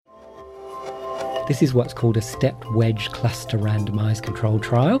This is what's called a stepped wedge cluster randomised controlled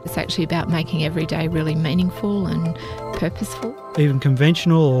trial. It's actually about making every day really meaningful and purposeful. Even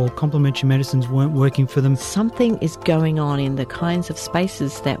conventional or complementary medicines weren't working for them. Something is going on in the kinds of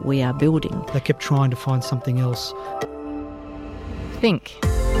spaces that we are building. They kept trying to find something else. Think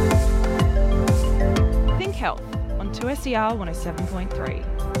Health on 2SER 107.3.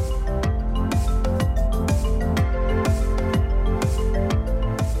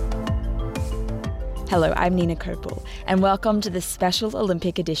 Hello, I'm Nina Kopel, and welcome to this special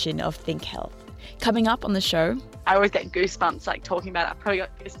Olympic edition of Think Health. Coming up on the show... I always get goosebumps, talking about it. I've probably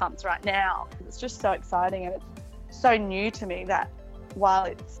got goosebumps right now. It's just so exciting, and it's so new to me that while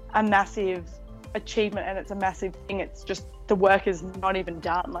it's a massive achievement and it's a massive thing, it's just the work is not even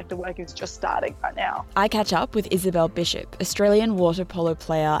done. The work is just starting right now. I catch up with Isabel Bishop, Australian water polo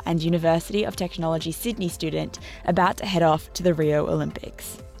player and University of Technology Sydney student about to head off to the Rio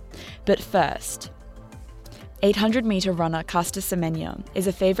Olympics. But first... 800-metre runner Caster Semenya is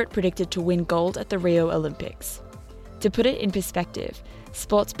a favourite predicted to win gold at the Rio Olympics. To put it in perspective,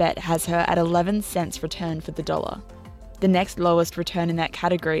 Sportsbet has her at 11 cents return for the dollar. The next lowest return in that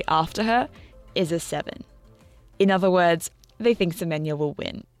category after her is a 7. In other words, they think Semenya will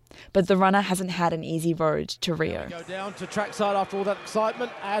win. But the runner hasn't had an easy road to Rio. Go down to trackside after all that excitement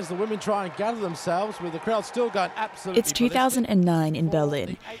as the women try and gather themselves with the crowd still going absolutely... It's 2009 in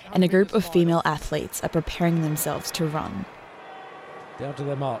Berlin, and a group of female athletes are preparing themselves to run. Down to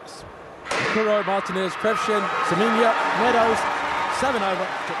their marks. Kuro, Martinez, Krevshin, Semenya, Meadows, Savinova,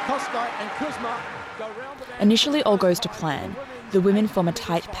 Koska and Kuzma go round the bend. Initially all goes to plan. The women form a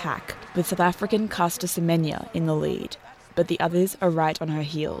tight pack, with South African Caster Semenya in the lead. But the others are right on her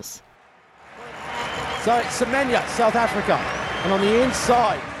heels. So it's Semenya, South Africa, and on the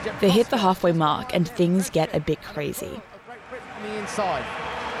inside... They hit the halfway mark and things get a bit crazy. Great Britain on the inside.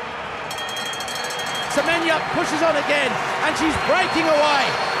 Semenya pushes on again, and she's breaking away.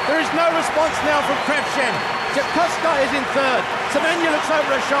 There is no response now from Krevshin. Jepkoska is in third. Semenya looks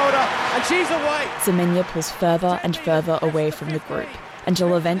over her shoulder, and she's away. Semenya pulls further and further away from the group,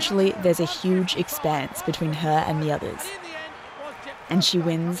 until eventually there's a huge expanse between her and the others. And she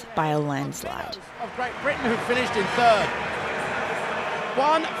wins by a landslide. Of Great Britain, who finished in third.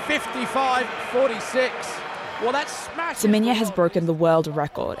 1:55.46. Well, that's smashed. Semenya has broken the world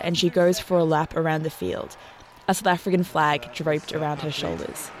record, and she goes for a lap around the field, a South African flag draped around her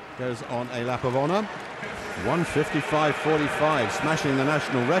shoulders. Goes on a lap of honour. 1:55.45, smashing the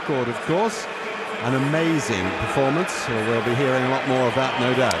national record, of course. An amazing performance. We'll be hearing a lot more of that,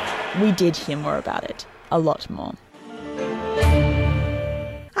 no doubt. We did hear more about it. A lot more.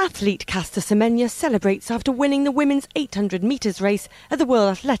 Athlete Caster Semenya celebrates after winning the women's 800 metres race at the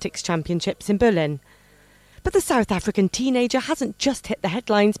World Athletics Championships in Berlin. But the South African teenager hasn't just hit the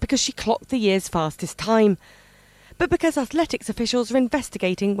headlines because she clocked the year's fastest time, but because athletics officials are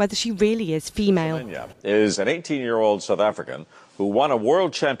investigating whether she really is female. Semenya is an 18-year-old South African who won a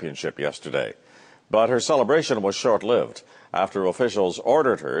world championship yesterday. But her celebration was short-lived after officials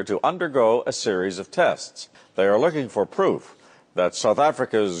ordered her to undergo a series of tests. They are looking for proof that South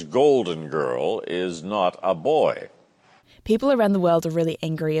Africa's golden girl is not a boy. People around the world are really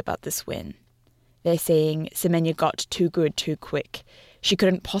angry about this win. They're saying Semenya got too good too quick. She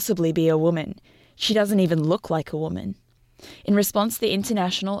couldn't possibly be a woman. She doesn't even look like a woman. In response, the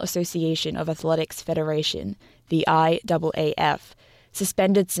International Association of Athletics Federation, the IAAF,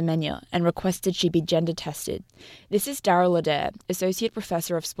 suspended Semenya and requested she be gender tested. This is Darryl Adair, Associate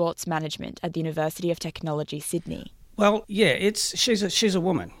Professor of Sports Management at the University of Technology, Sydney. Well, yeah, she's a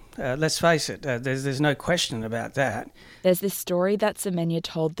woman. Let's face it, there's no question about that. There's this story that Semenya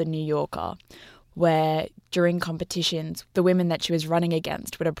told The New Yorker, where during competitions, the women that she was running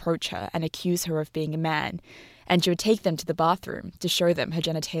against would approach her and accuse her of being a man, and she would take them to the bathroom to show them her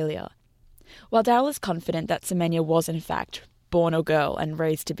genitalia. While Darryl is confident that Semenya was in fact born a girl and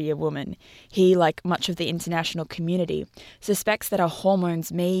raised to be a woman, he, like much of the international community, suspects that her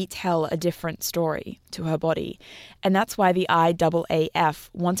hormones may tell a different story to her body, and that's why the IAAF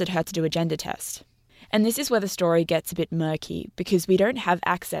wanted her to do a gender test. And this is where the story gets a bit murky, because we don't have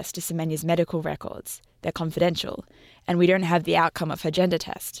access to Semenya's medical records. They're confidential. And we don't have the outcome of her gender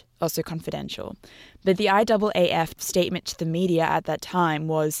test, also confidential. But the IAAF statement to the media at that time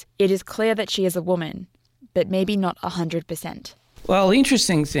was, "It is clear that she is a woman, but maybe not 100%. Well, the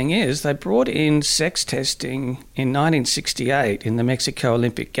interesting thing is they brought in sex testing in 1968 in the Mexico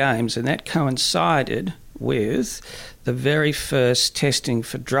Olympic Games, and that coincided with the very first testing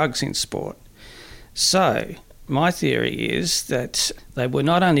for drugs in sport. So my theory is that they were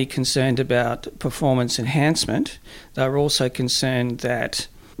not only concerned about performance enhancement, they were also concerned that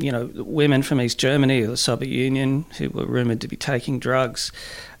women from East Germany or the Soviet Union who were rumoured to be taking drugs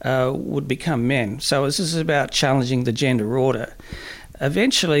would become men. So this is about challenging the gender order.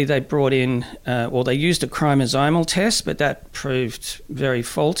 Eventually they brought in, they used a chromosomal test, but that proved very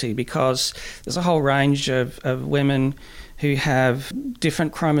faulty because there's a whole range of women who have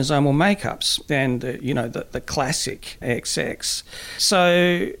different chromosomal makeups than the classic XX.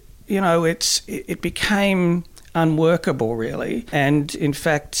 So, it became unworkable really, and in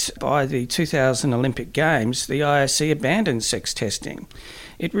fact by the 2000 Olympic Games the IOC abandoned sex testing.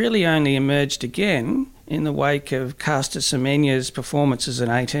 It really only emerged again in the wake of Caster Semenya's performance as an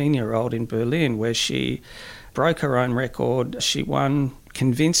 18-year-old in Berlin, where she broke her own record. She won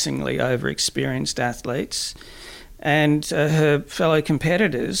convincingly over experienced athletes, and her fellow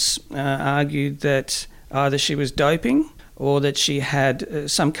competitors argued that either she was doping or that she had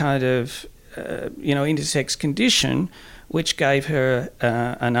some kind of intersex condition which gave her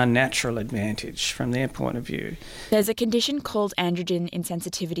an unnatural advantage from their point of view. There's a condition called androgen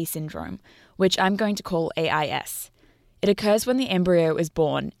insensitivity syndrome, which I'm going to call AIS. It occurs when the embryo is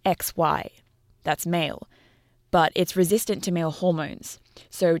born XY, that's male, but it's resistant to male hormones,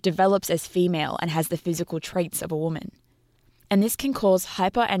 so develops as female and has the physical traits of a woman. And this can cause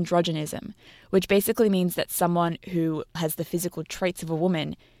hyperandrogenism, which basically means that someone who has the physical traits of a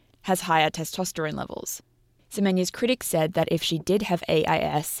woman has higher testosterone levels. Semenya's critics said that if she did have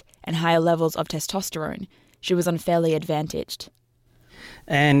AIS and higher levels of testosterone, she was unfairly advantaged.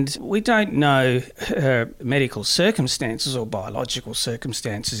 And we don't know her medical circumstances or biological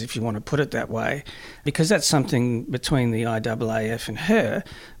circumstances, if you want to put it that way, because that's something between the IAAF and her.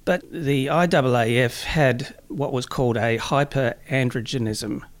 But the IAAF had what was called a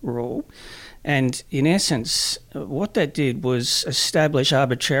hyperandrogenism rule. And in essence, what that did was establish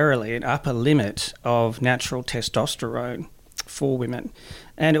arbitrarily an upper limit of natural testosterone for women.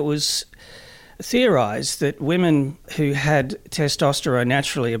 And it was theorised that women who had testosterone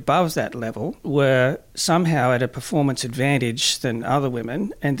naturally above that level were somehow at a performance advantage than other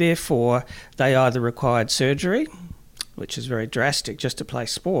women, and therefore they either required surgery, which is very drastic just to play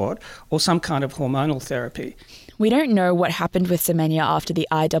sport, or some kind of hormonal therapy. We don't know what happened with Semenya after the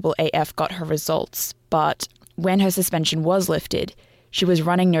IAAF got her results, but when her suspension was lifted, she was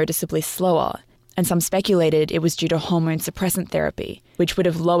running noticeably slower, and some speculated it was due to hormone suppressant therapy, which would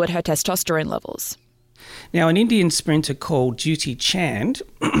have lowered her testosterone levels. Now, an Indian sprinter called Dutee Chand,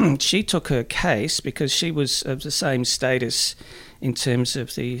 she took her case because she was of the same status in terms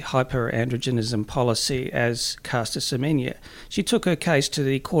of the hyperandrogenism policy as Caster Semenya. She took her case to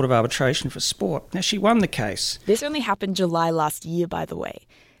the Court of Arbitration for Sport. Now, she won the case. This only happened July last year, by the way.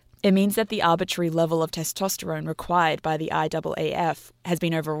 It means that the arbitrary level of testosterone required by the IAAF has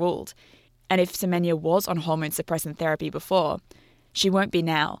been overruled. And if Semenya was on hormone suppressant therapy before, she won't be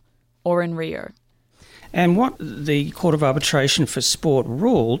now, or in Rio. And what the Court of Arbitration for Sport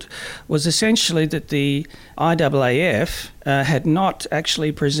ruled was essentially that the IAAF had not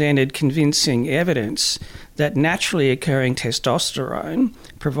actually presented convincing evidence that naturally occurring testosterone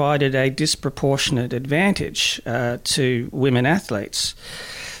provided a disproportionate advantage to women athletes.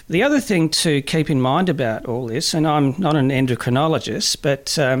 The other thing to keep in mind about all this, and I'm not an endocrinologist,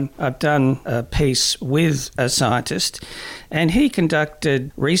 but I've done a piece with a scientist, and he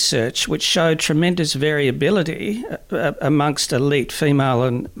conducted research which showed tremendous variability amongst elite female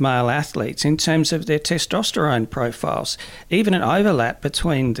and male athletes in terms of their testosterone profiles, even an overlap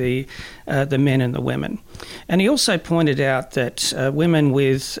between the men and the women. And he also pointed out that women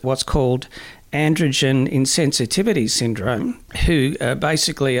with what's called androgen insensitivity syndrome, who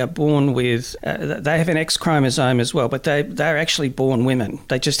basically are born with, they have an X chromosome as well, but they're actually born women.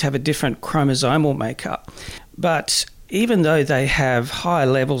 They just have a different chromosomal makeup. But even though they have higher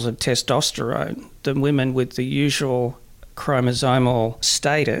levels of testosterone than women with the usual chromosomal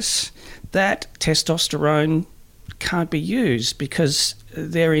status, that testosterone can't be used because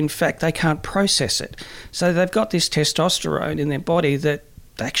they can't process it. So they've got this testosterone in their body that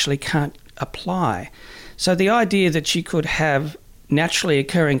they actually can't apply. So the idea that you could have naturally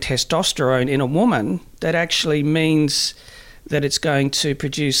occurring testosterone in a woman, that actually means that it's going to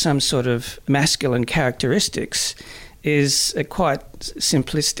produce some sort of masculine characteristics, is quite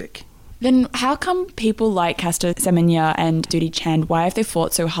simplistic. Then how come people like Caster Semenya and Dutee Chand, why have they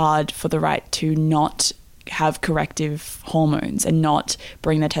fought so hard for the right to not have corrective hormones and not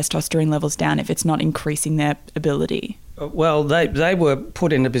bring their testosterone levels down if it's not increasing their ability? Well, they were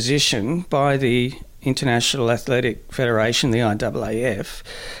put in a position by the International Athletic Federation, the IAAF,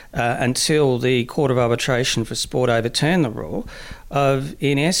 until the Court of Arbitration for Sport overturned the rule, of,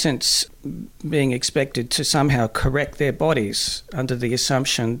 in essence, being expected to somehow correct their bodies under the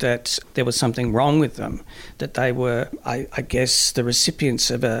assumption that there was something wrong with them, that they were, I guess, the recipients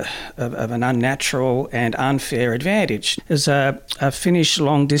of an unnatural and unfair advantage. There's a Finnish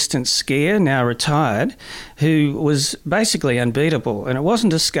long-distance skier, now retired, who was basically unbeatable, and it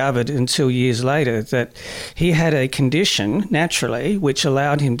wasn't discovered until years later that he had a condition, naturally, which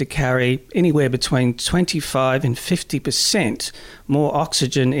allowed him to carry anywhere between 25 and 50% more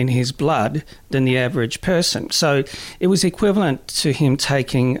oxygen in his blood than the average person. So it was equivalent to him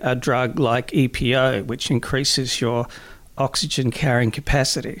taking a drug like EPO, which increases your oxygen carrying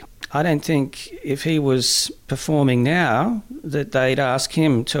capacity. I don't think if he was performing now that they'd ask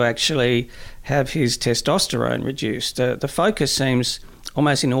him to actually have his testosterone reduced. The focus seems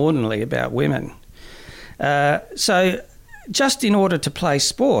almost inordinately about women. So just in order to play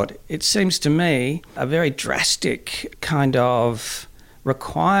sport, it seems to me a very drastic kind of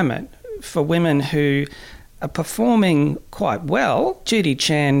requirement for women who are performing quite well. Judy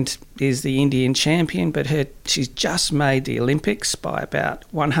Chand is the Indian champion, but she's just made the Olympics by about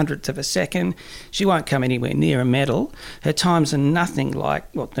 1/100th of a second. She won't come anywhere near a medal. Her times are nothing like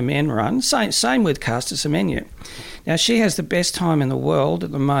what the men run. Same with Caster Semenya. Now, she has the best time in the world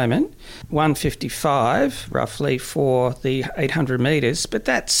at the moment, 1:55 roughly for the 800 metres, but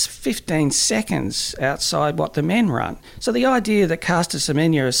that's 15 seconds outside what the men run. So the idea that Caster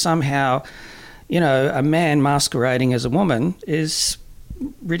Semenya is somehow, a man masquerading as a woman is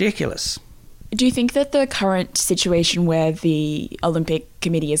ridiculous. Do you think that the current situation where the Olympic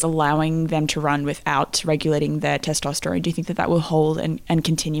Committee is allowing them to run without regulating their testosterone, do you think that will hold and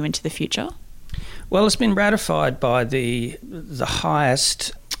continue into the future? Well, it's been ratified by the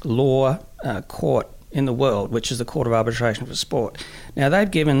highest law court in the world, which is the Court of Arbitration for Sport. Now, they've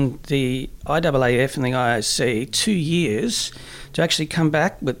given the IAAF and the IOC 2 years to actually come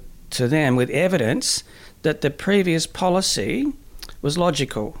back to them with evidence that the previous policy was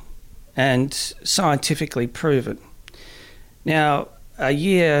logical and scientifically proven. Now,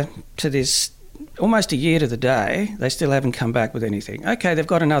 almost a year to the day, they still haven't come back with anything. Okay, they've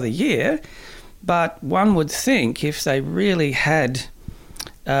got another year, but one would think if they really had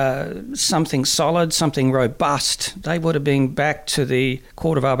something solid, something robust, they would have been back to the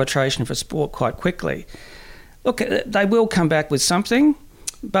Court of Arbitration for Sport quite quickly. Look, they will come back with something,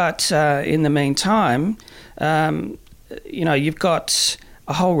 but in the meantime, you've got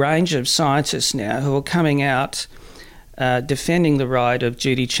a whole range of scientists now who are coming out defending the right of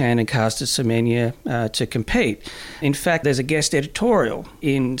Judy Chand and Caster Semenya to compete. In fact, there's a guest editorial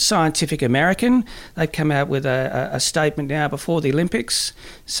in Scientific American. They've come out with a statement now before the Olympics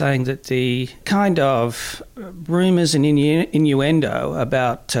saying that the kind of rumours and innuendo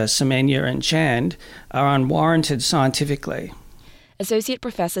about Semenya and Chand are unwarranted scientifically. Associate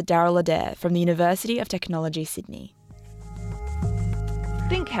Professor Daryl Adair from the University of Technology, Sydney.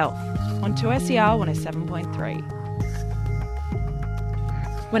 Think Health on 2SER 107.3.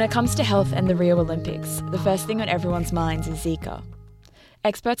 When it comes to health and the Rio Olympics, the first thing on everyone's minds is Zika.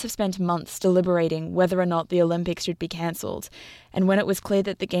 Experts have spent months deliberating whether or not the Olympics should be cancelled, and when it was clear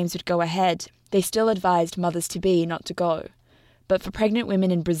that the Games would go ahead, they still advised mothers-to-be not to go. But for pregnant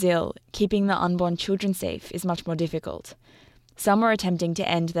women in Brazil, keeping the unborn children safe is much more difficult. Some are attempting to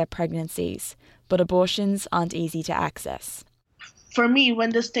end their pregnancies, but abortions aren't easy to access. For me,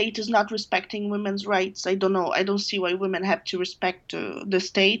 when the state is not respecting women's rights, I don't see why women have to respect the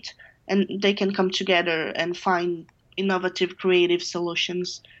state, and they can come together and find innovative, creative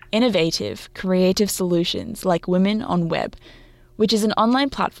solutions. Innovative, creative solutions like Women on Web, which is an online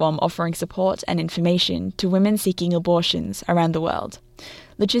platform offering support and information to women seeking abortions around the world.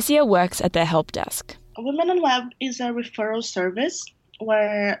 Leticia works at their help desk. Women on Web is a referral service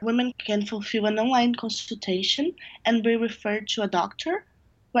where women can fulfill an online consultation and be referred to a doctor,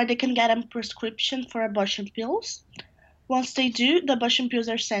 where they can get a prescription for abortion pills. Once they do, the abortion pills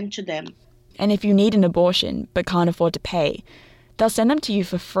are sent to them. And if you need an abortion but can't afford to pay, they'll send them to you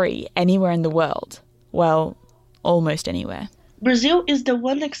for free anywhere in the world. Well, almost anywhere. Brazil is the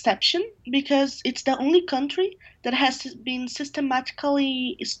one exception because it's the only country that has been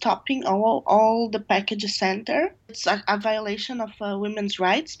systematically stopping all the packages sent there. It's a violation of women's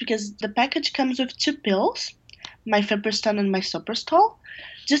rights because the package comes with 2 pills, mifepristone and misoprostol.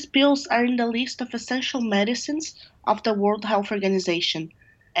 These pills are in the list of essential medicines of the World Health Organization.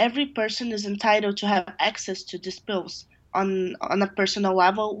 Every person is entitled to have access to these pills on a personal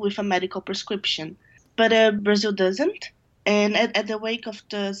level with a medical prescription. But Brazil doesn't. And at the wake of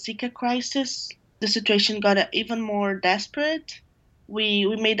the Zika crisis, the situation got even more desperate. we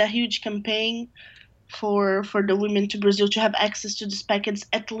made a huge campaign for the women to Brazil to have access to these packets,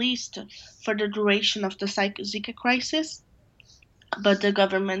 at least for the duration of the Zika crisis. But the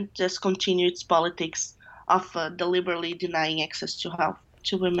government just continued its politics of deliberately denying access to health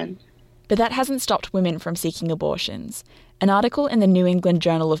to women. But that hasn't stopped women from seeking abortions. An article in the New England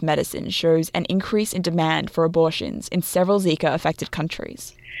Journal of Medicine shows an increase in demand for abortions in several Zika-affected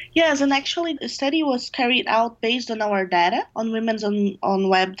countries. Yes, and actually the study was carried out based on our data, on women's on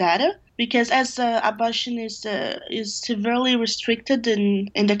web data, because as abortion is severely restricted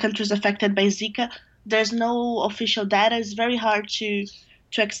in the countries affected by Zika, there's no official data. It's very hard to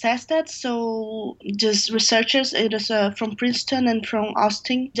access that. So just researchers, it is from Princeton and from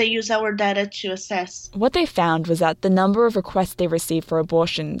Austin, they use our data to assess. What they found was that the number of requests they received for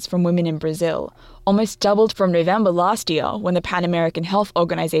abortions from women in Brazil almost doubled from November last year, when the Pan American Health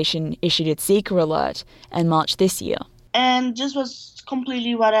Organization issued its Zika alert, and March this year. And this was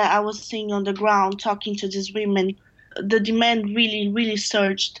completely what I was seeing on the ground, talking to these women. The demand really, really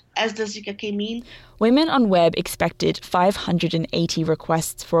surged as the Zika came in. Women on web expected 580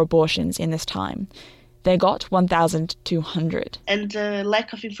 requests for abortions in this time. They got 1,200. And the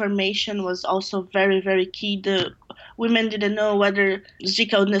lack of information was also very, very key. The women didn't know whether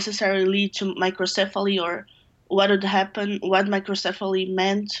Zika would necessarily lead to microcephaly or what would happen, what microcephaly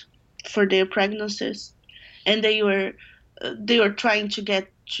meant for their pregnancies. And they were trying to get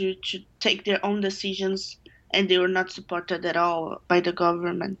to take their own decisions, and they were not supported at all by the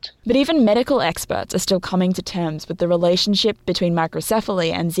government. But even medical experts are still coming to terms with the relationship between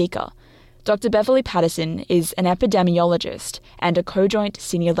microcephaly and Zika. Dr. Beverly Patterson is an epidemiologist and a co-joint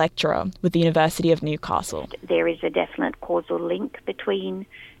senior lecturer with the University of Newcastle. There is a definite causal link between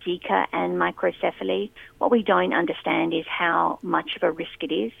Zika and microcephaly. What we don't understand is how much of a risk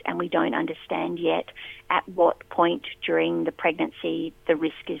it is, and we don't understand yet at what point during the pregnancy the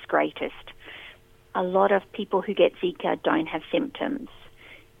risk is greatest. A lot of people who get Zika don't have symptoms.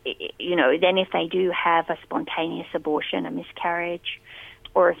 You know, then if they do have a spontaneous abortion, a miscarriage,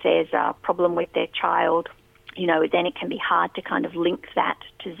 or if there's a problem with their child, you know, then it can be hard to kind of link that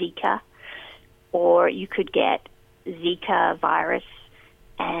to Zika. Or you could get Zika virus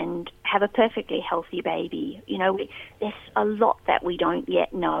and have a perfectly healthy baby. You know, there's a lot that we don't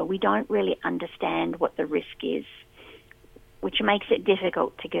yet know. We don't really understand what the risk is, which makes it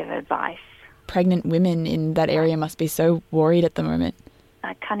difficult to give advice. Pregnant women in that area must be so worried at the moment.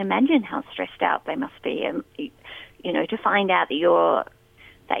 I can't imagine how stressed out they must be. You know, to find out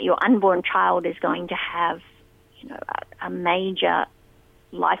that your unborn child is going to have, you know, a major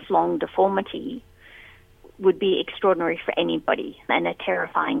lifelong deformity would be extraordinary for anybody and a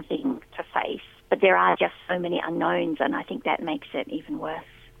terrifying thing to face. But there are just so many unknowns, and I think that makes it even worse.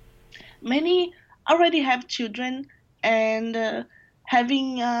 Many already have children, and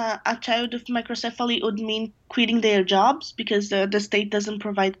having a child with microcephaly would mean quitting their jobs because the state doesn't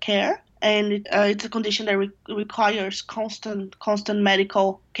provide care. And it's a condition that requires constant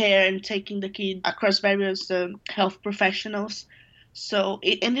medical care and taking the kid across various health professionals. So,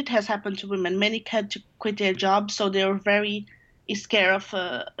 it has happened to women. Many had to quit their jobs, so they were very scared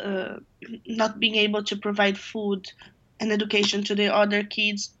of not being able to provide food and education to their other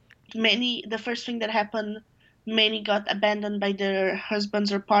kids. The first thing that happened, many got abandoned by their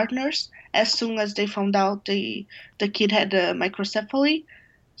husbands or partners as soon as they found out the kid had microcephaly.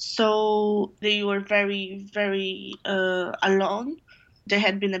 So they were very, very alone. They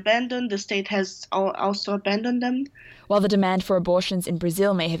had been abandoned. The state has also abandoned them. While the demand for abortions in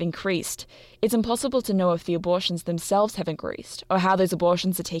Brazil may have increased, it's impossible to know if the abortions themselves have increased or how those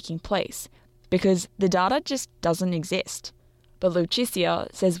abortions are taking place, because the data just doesn't exist. But Lucicia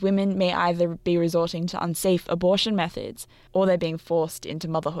says women may either be resorting to unsafe abortion methods or they're being forced into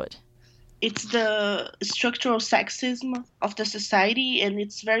motherhood. It's the structural sexism of the society, and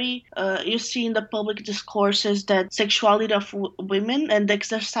it's very, you see in the public discourses that sexuality of women and the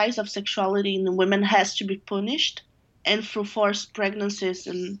exercise of sexuality in women has to be punished, and through forced pregnancies,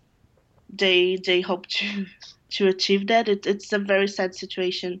 and they hope to achieve that. It's a very sad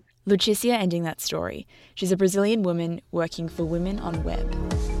situation. Lucicia ending that story. She's a Brazilian woman working for Women on Web.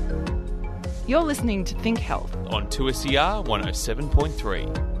 You're listening to Think Health on 2SER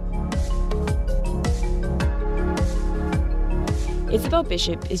 107.3. Isabel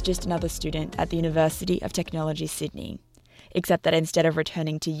Bishop is just another student at the University of Technology, Sydney. Except that instead of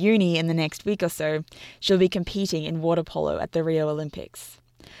returning to uni in the next week or so, she'll be competing in water polo at the Rio Olympics.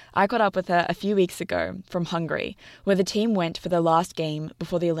 I caught up with her a few weeks ago from Hungary, where the team went for their last game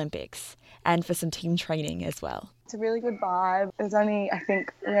before the Olympics, and for some team training as well. It's a really good vibe. I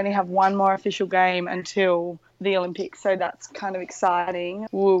think we only have one more official game until the Olympics, so that's kind of exciting.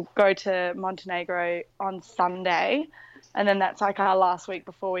 We'll go to Montenegro on Sunday, and then that's like our last week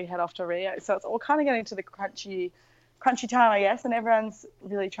before we head off to Rio. So it's all kind of getting to the crunchy time, I guess, and everyone's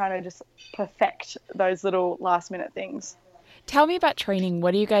really trying to just perfect those little last-minute things. Tell me about training.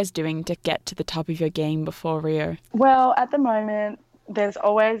 What are you guys doing to get to the top of your game before Rio? Well, at the moment, there's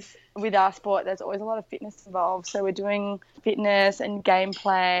always, with our sport, there's always a lot of fitness involved. So we're doing fitness and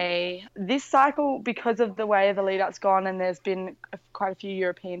gameplay. This cycle, because of the way the lead-up's gone and there's been quite a few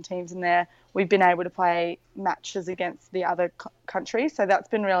European teams in there, we've been able to play matches against the other countries. So that's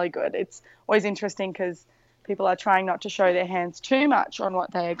been really good. It's always interesting because people are trying not to show their hands too much on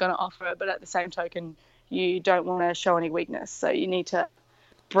what they're going to offer, but at the same token, you don't want to show any weakness. So you need to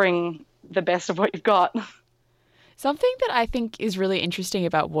bring the best of what you've got. Something that I think is really interesting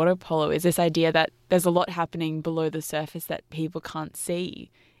about water polo is this idea that there's a lot happening below the surface that people can't see.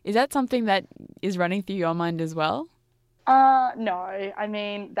 Is that something that is running through your mind as well? No. I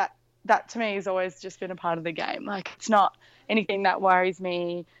mean, that to me has always just been a part of the game. Like, it's not anything that worries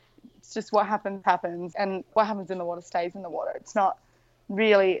me. It's just what happens, and what happens in the water stays in the water. It's not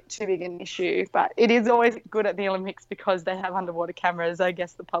really too big an issue, but it is always good at the Olympics because they have underwater cameras. I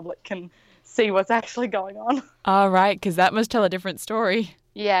guess the public can see what's actually going on. Oh, right, because that must tell a different story.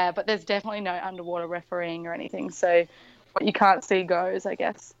 Yeah, but there's definitely no underwater refereeing or anything, so what you can't see goes, I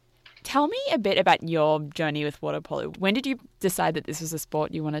guess. Tell me a bit about your journey with water polo. When did you decide that this was a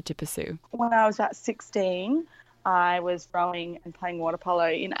sport you wanted to pursue? When I was about 16, I was rowing and playing water polo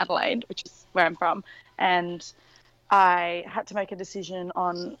in Adelaide, which is where I'm from, and I had to make a decision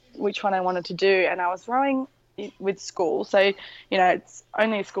on which one I wanted to do, and I was rowing with school. So, you know, it's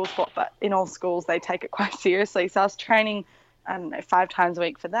only a school sport, but in all schools they take it quite seriously. So I was training, 5 times a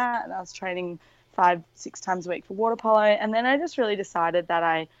week for that, and I was training 5-6 times a week for water polo. And then I just really decided that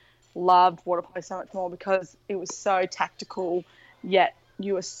I loved water polo so much more because it was so tactical, yet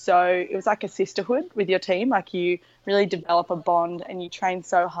it was like a sisterhood with your team. Like, you really develop a bond and you train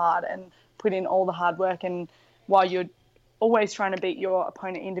so hard and put in all the hard work, and while you're always trying to beat your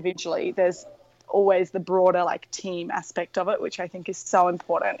opponent individually, there's always the broader like team aspect of it, which I think is so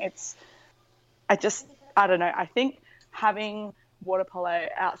important. I don't know. I think having water polo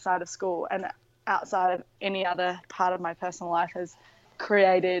outside of school and outside of any other part of my personal life has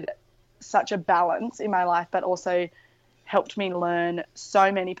created such a balance in my life, but also helped me learn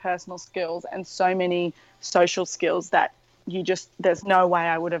so many personal skills and so many social skills that there's no way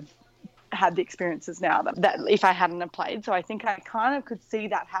I would have had the experiences now that if I hadn't have played. So I think I kind of could see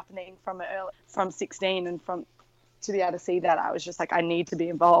that happening from 16, and to be able to see that, I was just like, I need to be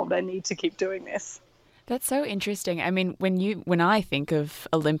involved. I need to keep doing this. That's so interesting. I mean, when I think of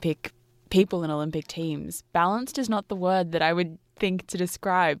Olympic people in Olympic teams, balanced is not the word that I would think to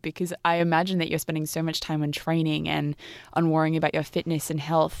describe, because I imagine that you're spending so much time on training and on worrying about your fitness and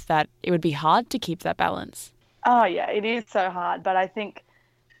health that it would be hard to keep that balance. Oh yeah, it is so hard, but I think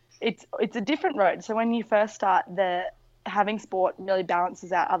it's a different road. So when you first start, having sport really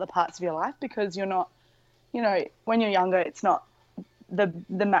balances out other parts of your life, because you're not, when you're younger, it's not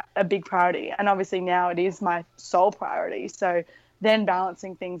a big priority. And obviously now it is my sole priority. So then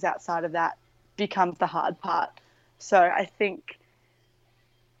balancing things outside of that becomes the hard part. So I think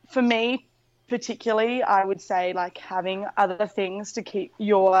for me particularly, I would say like having other things to keep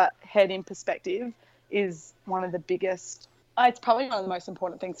your head in perspective is one of the biggest. It's probably one of the most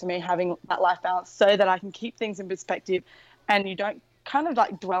important things to me, having that life balance so that I can keep things in perspective and you don't kind of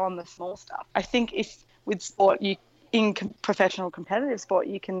like dwell on the small stuff. I think if with sport, in professional competitive sport,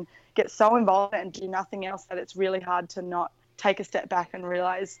 you can get so involved and do nothing else that it's really hard to not take a step back and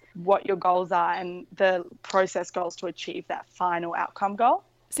realize what your goals are and the process goals to achieve that final outcome goal.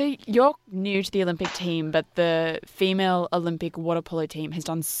 So you're new to the Olympic team, but the female Olympic water polo team has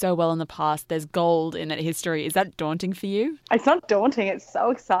done so well in the past. There's gold in that history. Is that daunting for you? It's not daunting. It's so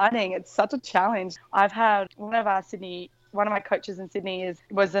exciting. It's such a challenge. I've had one of my coaches in Sydney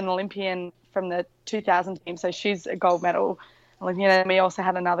was an Olympian from the 2000 team. So she's a gold medal Olympian. And we also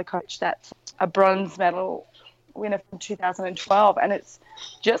had another coach that's a bronze medal winner from 2012. And it's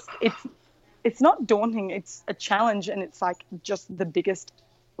not daunting. It's a challenge, and it's like just the biggest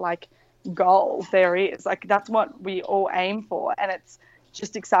like goal there is. Like, that's what we all aim for, and it's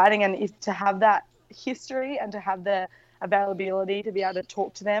just exciting. And to have that history and to have the availability to be able to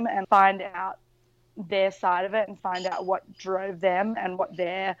talk to them and find out their side of it and find out what drove them and what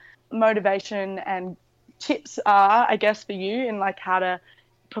their motivation and tips are, I guess, for you, and like how to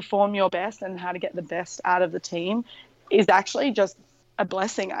perform your best and how to get the best out of the team is actually just a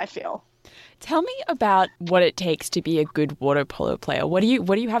blessing, I feel. Tell me about what it takes to be a good water polo player. What do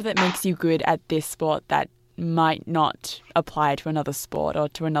you have that makes you good at this sport that might not apply to another sport or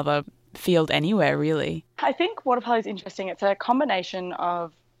to another field anywhere, really? I think water polo is interesting. It's a combination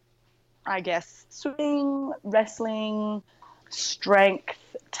of, I guess, swimming, wrestling, strength,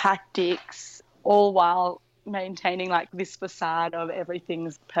 tactics, all while maintaining like this facade of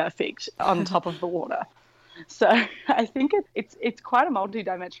everything's perfect on top of the water. So I think it's quite a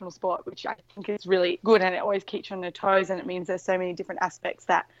multi-dimensional sport, which I think is really good, and it always keeps you on your toes, and it means there's so many different aspects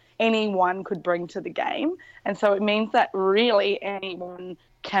that anyone could bring to the game. And so it means that really anyone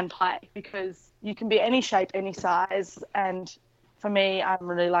can play, because you can be any shape, any size. And for me, I'm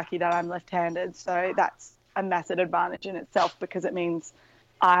really lucky that I'm left-handed, so that's a massive advantage in itself, because it means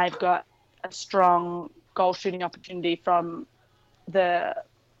I've got a strong goal shooting opportunity from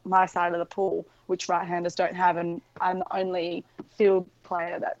my side of the pool, which right-handers don't have, and I'm the only field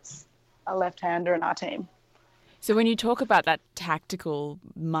player that's a left-hander in our team. So when you talk about that tactical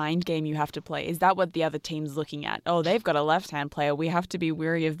mind game you have to play, is that what the other team's looking at? Oh, they've got a left-hand player, we have to be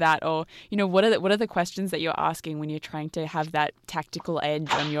wary of that. Or, what are the questions that you're asking when you're trying to have that tactical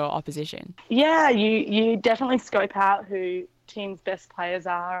edge on your opposition? Yeah, you definitely scope out who teams' best players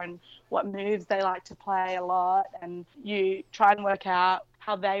are and what moves they like to play a lot, and you try and work out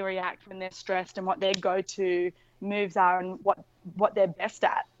how they react when they're stressed and what their go-to moves are and what they're best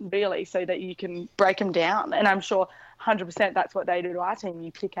at, really, so that you can break them down. And I'm sure 100% that's what they do to our team.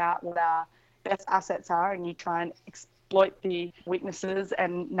 You pick out what our best assets are and you try and exploit the weaknesses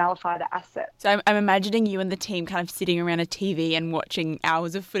and nullify the assets. So I'm imagining you and the team kind of sitting around a TV and watching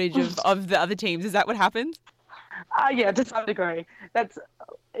hours of footage of the other teams. Is that what happens? Yeah, to some degree.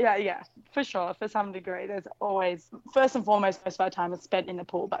 Yeah, for sure. For some degree, there's always, first and foremost, most of our time is spent in the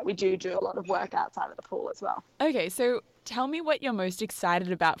pool, but we do a lot of work outside of the pool as well. Okay, so tell me what you're most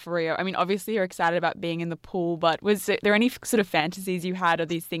excited about for Rio. I mean, obviously you're excited about being in the pool, but was there any sort of fantasies you had or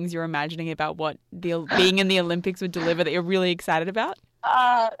these things you're imagining about what being in the Olympics would deliver that you're really excited about?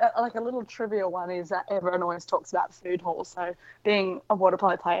 Like a little trivial one is that everyone always talks about food hall. So being a water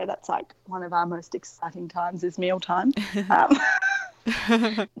polo player, that's like one of our most exciting times is meal time.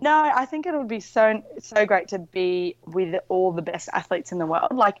 No, I think it would be so great to be with all the best athletes in the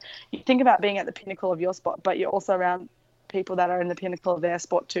world. Like, you think about being at the pinnacle of your sport, but you're also around people that are in the pinnacle of their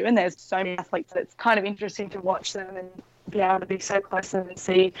sport too. And there's so many athletes that it's kind of interesting to watch them and be able to be so close to them and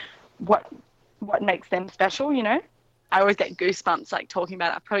see what makes them special, I always get goosebumps like talking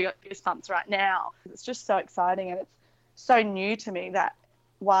about it. I've probably got goosebumps right now. It's just so exciting, and it's so new to me that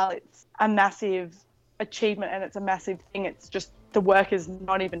while it's a massive achievement and it's a massive thing, it's just the work is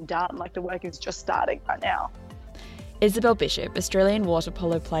not even done. Like, the work is just starting right now. Isabel Bishop, Australian water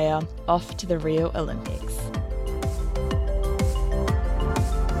polo player, off to the Rio Olympics.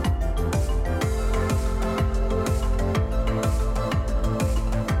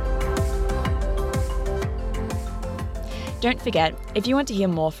 Don't forget, if you want to hear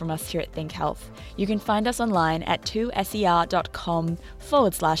more from us here at Think Health, you can find us online at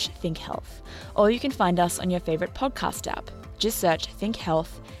 2ser.com/thinkhealth, or you can find us on your favourite podcast app. Just search Think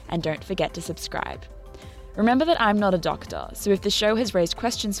Health and don't forget to subscribe. Remember that I'm not a doctor, so if the show has raised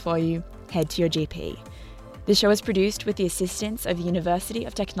questions for you, head to your GP. The show is produced with the assistance of the University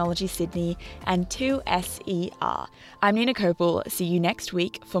of Technology Sydney and 2SER. I'm Nina Kopel. See you next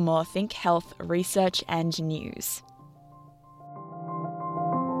week for more Think Health research and news.